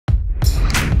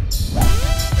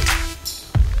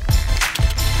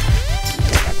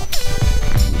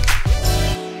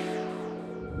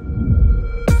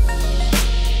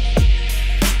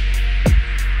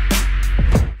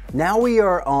Now we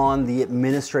are on the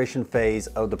administration phase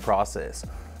of the process.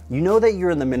 You know that you're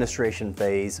in the administration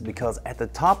phase because at the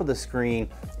top of the screen,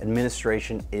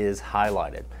 administration is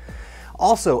highlighted.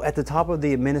 Also, at the top of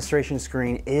the administration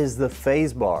screen is the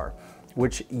phase bar,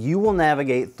 which you will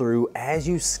navigate through as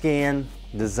you scan,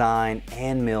 design,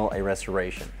 and mill a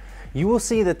restoration. You will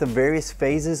see that the various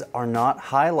phases are not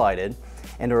highlighted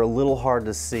and are a little hard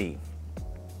to see.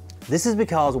 This is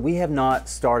because we have not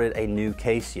started a new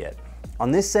case yet. On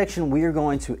this section, we are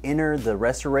going to enter the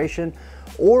restoration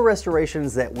or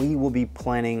restorations that we will be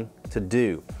planning to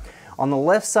do. On the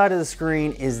left side of the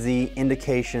screen is the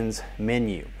indications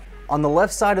menu. On the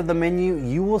left side of the menu,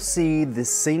 you will see the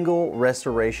single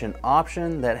restoration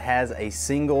option that has a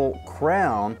single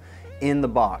crown in the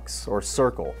box or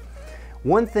circle.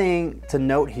 One thing to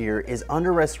note here is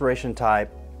under restoration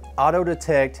type, auto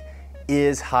detect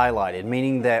is highlighted,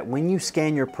 meaning that when you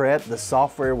scan your prep, the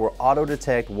software will auto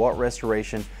detect what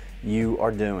restoration you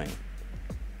are doing.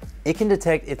 It can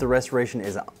detect if the restoration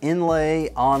is inlay,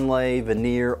 onlay,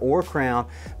 veneer, or crown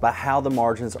by how the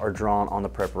margins are drawn on the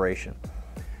preparation.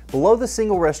 Below the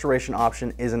single restoration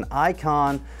option is an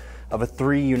icon of a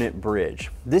 3-unit bridge.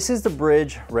 This is the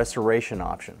bridge restoration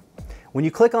option. When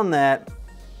you click on that,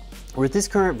 with this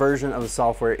current version of the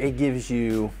software, it gives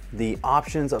you the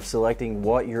options of selecting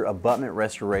what your abutment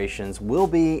restorations will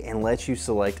be and lets you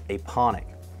select a ponic.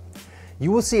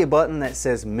 You will see a button that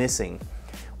says missing.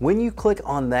 When you click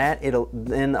on that, it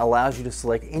then allows you to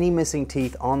select any missing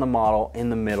teeth on the model in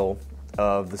the middle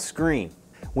of the screen.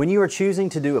 When you are choosing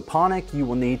to do a ponic, you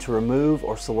will need to remove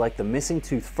or select the missing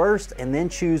tooth first and then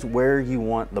choose where you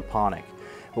want the ponic.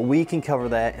 But we can cover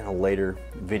that in a later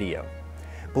video.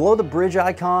 Below the bridge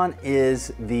icon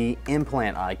is the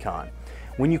implant icon.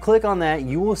 When you click on that,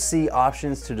 you will see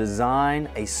options to design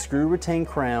a screw retained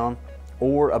crown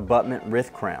or abutment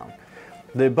rith crown.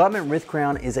 The abutment rith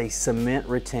crown is a cement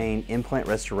retained implant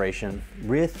restoration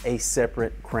with a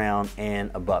separate crown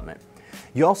and abutment.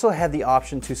 You also have the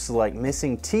option to select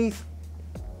missing teeth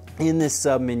in this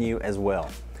sub-menu as well.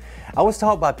 I was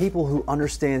taught by people who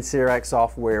understand CEREC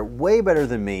software way better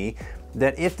than me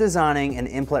that if designing an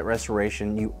implant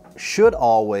restoration, you should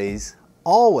always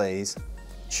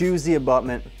choose the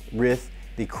abutment with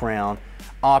the crown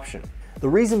option. The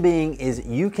reason being is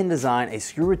you can design a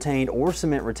screw retained or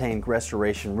cement retained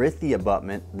restoration with the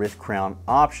abutment with crown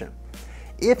option.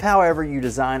 If, however, you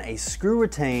design a screw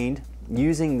retained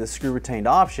using the screw retained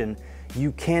option,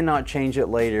 you cannot change it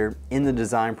later in the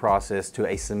design process to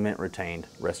a cement retained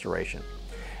restoration.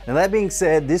 Now that being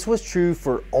said, this was true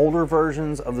for older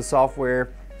versions of the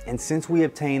software, and since we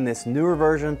obtained this newer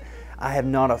version, I have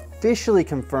not officially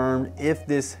confirmed if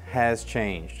this has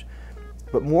changed.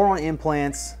 But more on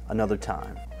implants another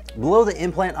time. Below the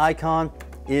implant icon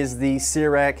is the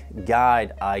CEREC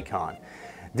guide icon.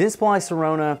 Dentsply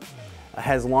Sirona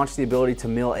has launched the ability to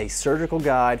mill a surgical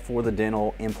guide for the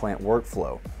dental implant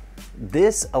workflow.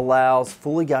 This allows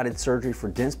fully guided surgery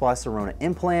for Dentsply Sirona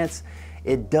implants.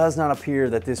 It does not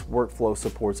appear that this workflow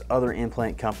supports other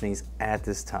implant companies at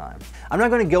this time. I'm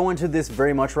not going to go into this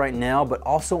very much right now, but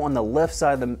also on the left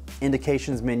side of the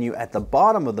indications menu at the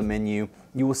bottom of the menu,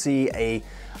 you will see an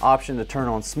option to turn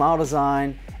on smile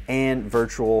design and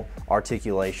virtual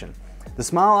articulation. The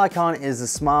smile icon is the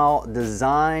smile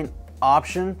design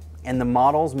option, and the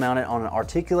models mounted on an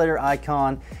articulator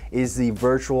icon is the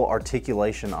virtual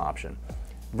articulation option.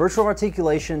 Virtual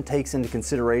articulation takes into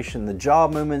consideration the jaw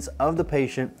movements of the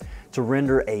patient to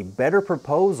render a better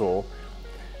proposal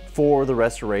for the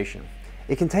restoration.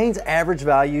 It contains average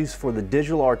values for the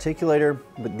digital articulator,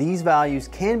 but these values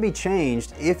can be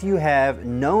changed if you have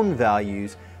known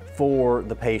values for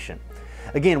the patient.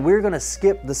 Again, we're going to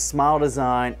skip the smile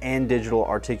design and digital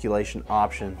articulation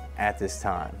option at this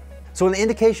time. So in the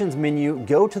indications menu,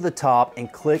 go to the top and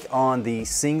click on the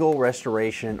single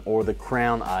restoration or the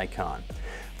crown icon.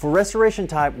 For restoration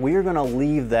type, we are going to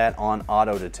leave that on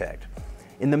auto detect.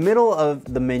 In the middle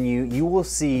of the menu, you will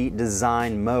see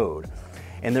design mode,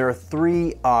 and there are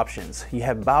 3 options. You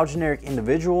have biogeneric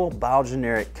individual,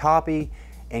 biogeneric copy,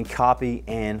 and copy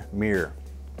and mirror.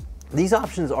 These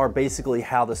options are basically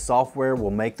how the software will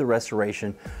make the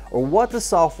restoration or what the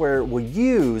software will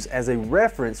use as a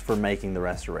reference for making the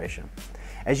restoration.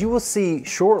 As you will see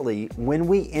shortly, when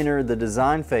we enter the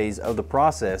design phase of the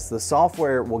process, the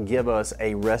software will give us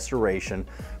a restoration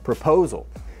proposal.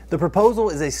 The proposal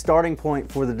is a starting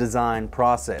point for the design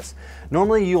process.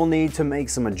 Normally you'll need to make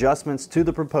some adjustments to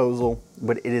the proposal,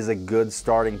 but it is a good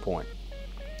starting point.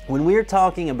 When we are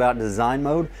talking about design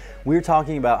mode, we're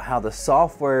talking about how the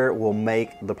software will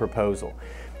make the proposal.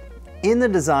 In the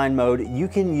design mode, you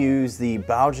can use the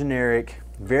biogeneric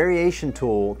variation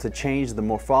tool to change the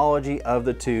morphology of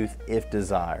the tooth if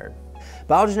desired.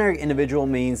 Biogeneric individual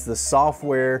means the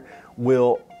software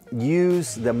will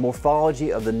use the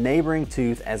morphology of the neighboring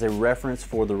tooth as a reference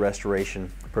for the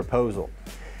restoration proposal.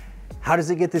 How does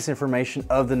it get this information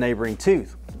of the neighboring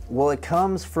tooth? Well, it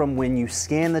comes from when you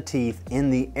scan the teeth in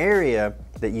the area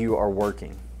that you are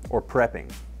working or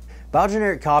prepping.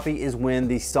 Biogeneric copy is when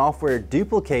the software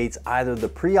duplicates either the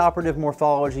preoperative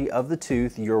morphology of the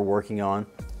tooth you're working on,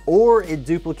 or it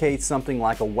duplicates something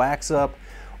like a wax-up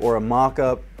or a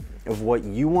mock-up of what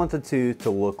you want the tooth to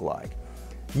look like.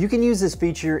 You can use this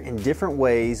feature in different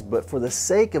ways, but for the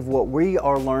sake of what we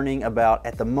are learning about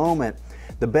at the moment,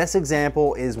 the best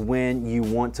example is when you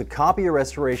want to copy a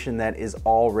restoration that is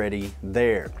already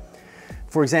there.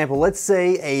 For example, let's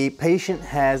say a patient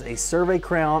has a survey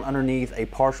crown underneath a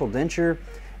partial denture,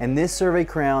 and this survey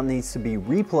crown needs to be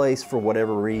replaced for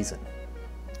whatever reason.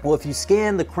 Well, if you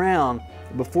scan the crown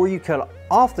before you cut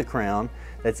off the crown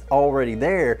that's already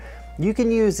there, you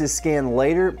can use this scan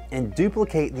later and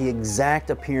duplicate the exact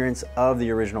appearance of the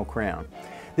original crown.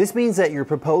 This means that your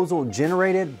proposal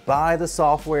generated by the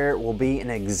software will be an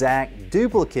exact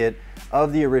duplicate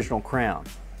of the original crown.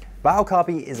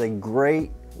 Biocopy is a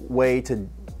great way to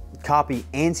copy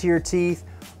anterior teeth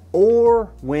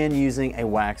or when using a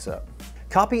wax-up.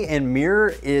 Copy and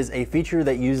mirror is a feature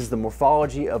that uses the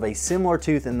morphology of a similar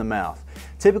tooth in the mouth.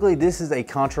 Typically, this is a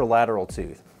contralateral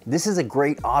tooth. This is a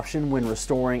great option when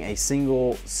restoring a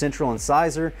single central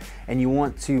incisor and you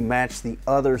want to match the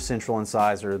other central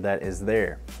incisor that is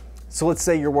there. So let's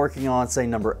say you're working on, say,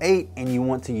 number 8 and you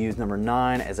want to use number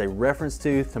 9 as a reference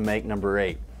tooth to make number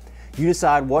 8. You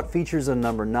decide what features of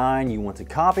number 9 you want to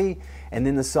copy, and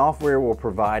then the software will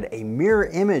provide a mirror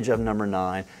image of number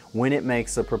 9 when it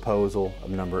makes the proposal of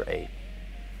number 8.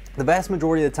 The vast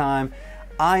majority of the time,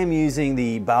 I am using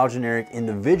the Biogeneric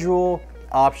individual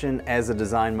option as a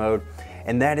design mode,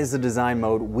 and that is the design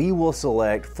mode we will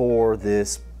select for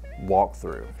this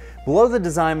walkthrough. Below the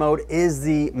design mode is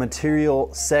the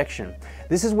material section.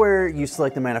 This is where you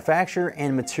select the manufacturer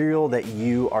and material that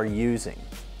you are using.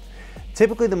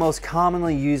 Typically, the most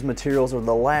commonly used materials, or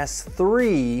the last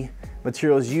 3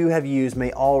 materials you have used,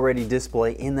 may already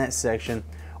display in that section,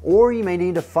 or you may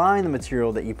need to find the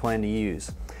material that you plan to use.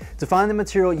 To find the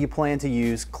material you plan to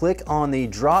use, click on the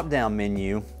drop-down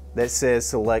menu that says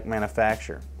Select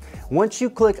Manufacturer. Once you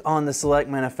click on the Select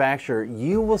Manufacturer,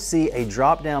 you will see a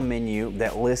drop-down menu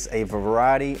that lists a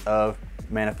variety of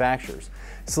manufacturers.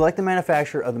 Select the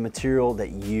manufacturer of the material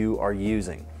that you are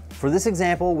using. For this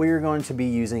example, we are going to be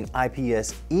using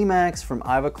IPS Emax from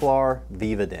Ivoclar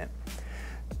Vivadent.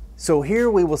 So here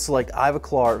we will select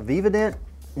Ivoclar Vivadent.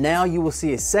 Now you will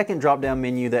see a second drop-down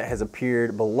menu that has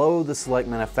appeared below the Select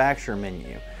Manufacturer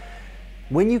menu.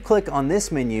 When you click on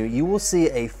this menu, you will see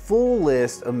a full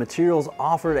list of materials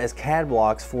offered as CAD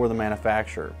blocks for the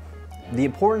manufacturer. The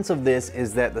importance of this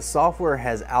is that the software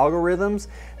has algorithms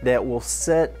that will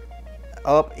set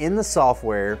up in the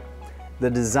software the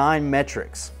design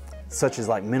metrics, such as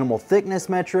like minimal thickness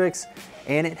metrics,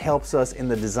 and it helps us in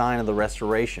the design of the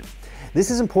restoration. This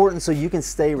is important so you can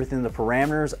stay within the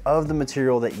parameters of the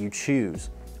material that you choose.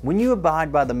 When you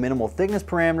abide by the minimal thickness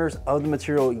parameters of the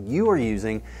material you are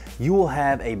using, you will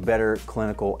have a better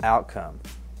clinical outcome.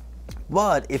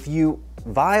 But if you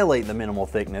violate the minimal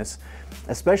thickness,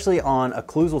 especially on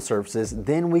occlusal surfaces,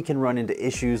 then we can run into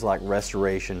issues like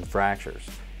restoration fractures.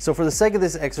 So for the sake of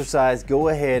this exercise, go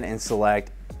ahead and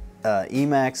select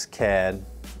Emax CAD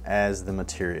as the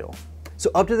material.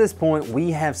 So up to this point, we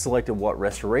have selected what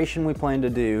restoration we plan to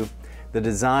do, the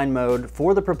design mode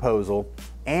for the proposal,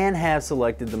 and have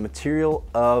selected the material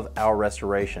of our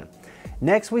restoration.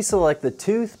 Next, we select the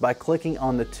tooth by clicking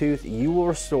on the tooth you will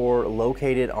restore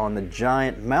located on the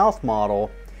giant mouth model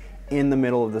in the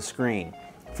middle of the screen.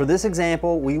 For this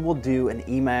example, we will do an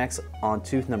Emax on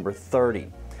tooth number 30.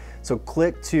 So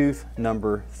click tooth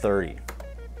number 30.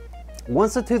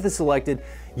 Once the tooth is selected,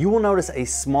 you will notice a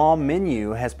small menu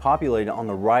has populated on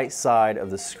the right side of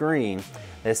the screen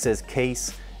that says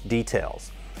Case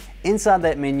Details. Inside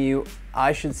that menu,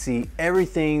 I should see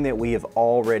everything that we have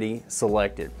already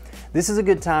selected. This is a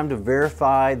good time to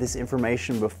verify this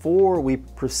information before we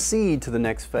proceed to the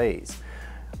next phase.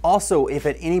 Also, if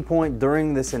at any point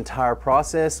during this entire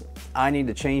process I need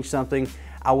to change something,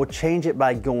 I will change it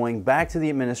by going back to the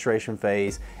administration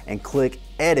phase and click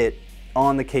Edit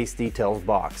on the Case Details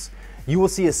box. You will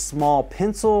see a small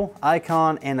pencil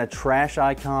icon and a trash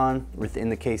icon within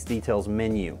the Case Details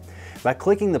menu. By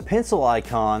clicking the pencil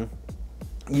icon,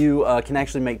 you can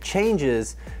actually make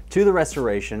changes to the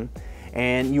restoration,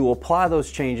 and you will apply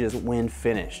those changes when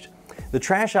finished. The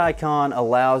trash icon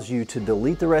allows you to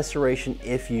delete the restoration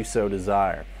if you so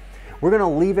desire. We're going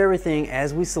to leave everything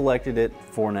as we selected it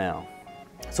for now.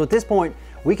 So at this point,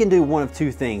 we can do one of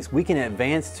two things. We can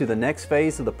advance to the next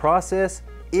phase of the process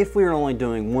if we are only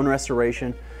doing one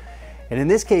restoration. And in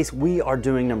this case, we are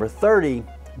doing number 30,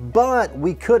 but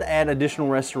we could add additional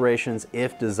restorations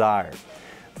if desired.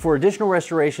 For additional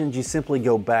restorations, you simply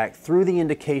go back through the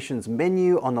indications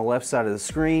menu on the left side of the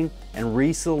screen and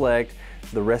reselect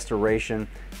the restoration,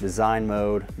 design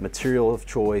mode, material of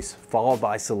choice, followed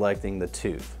by selecting the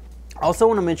tooth. I also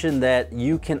want to mention that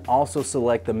you can also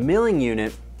select the milling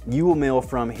unit you will mill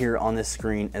from here on this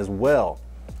screen as well.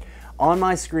 On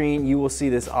my screen, you will see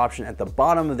this option at the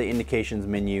bottom of the indications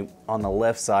menu on the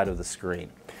left side of the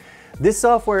screen. This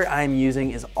software I am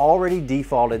using is already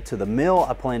defaulted to the mill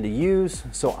I plan to use,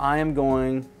 so I am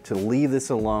going to leave this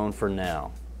alone for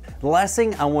now. The last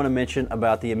thing I want to mention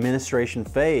about the administration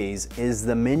phase is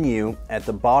the menu at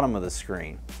the bottom of the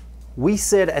screen. We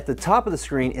said at the top of the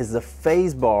screen is the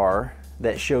phase bar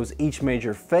that shows each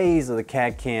major phase of the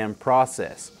CAD/CAM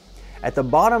process. At the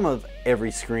bottom of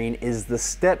every screen is the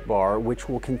step bar, which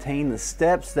will contain the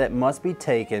steps that must be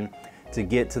taken to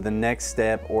get to the next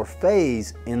step or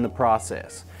phase in the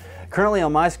process. Currently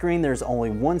on my screen, there's only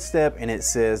one step and it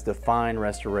says Define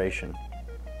Restoration.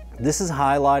 This is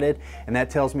highlighted and that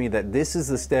tells me that this is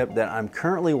the step that I'm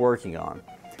currently working on.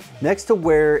 Next to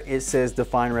where it says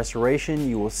Define Restoration,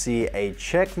 you will see a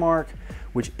check mark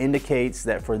which indicates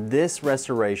that for this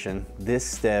restoration, this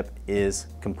step is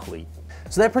complete.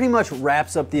 So that pretty much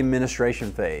wraps up the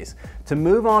administration phase. To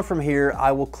move on from here,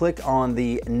 I will click on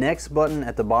the next button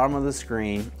at the bottom of the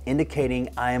screen, indicating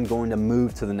I am going to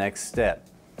move to the next step.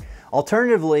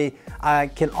 Alternatively, I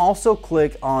can also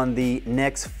click on the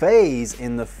next phase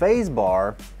in the phase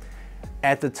bar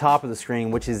at the top of the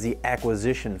screen, which is the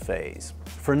acquisition phase.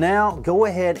 For now, go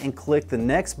ahead and click the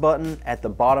next button at the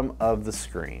bottom of the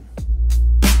screen.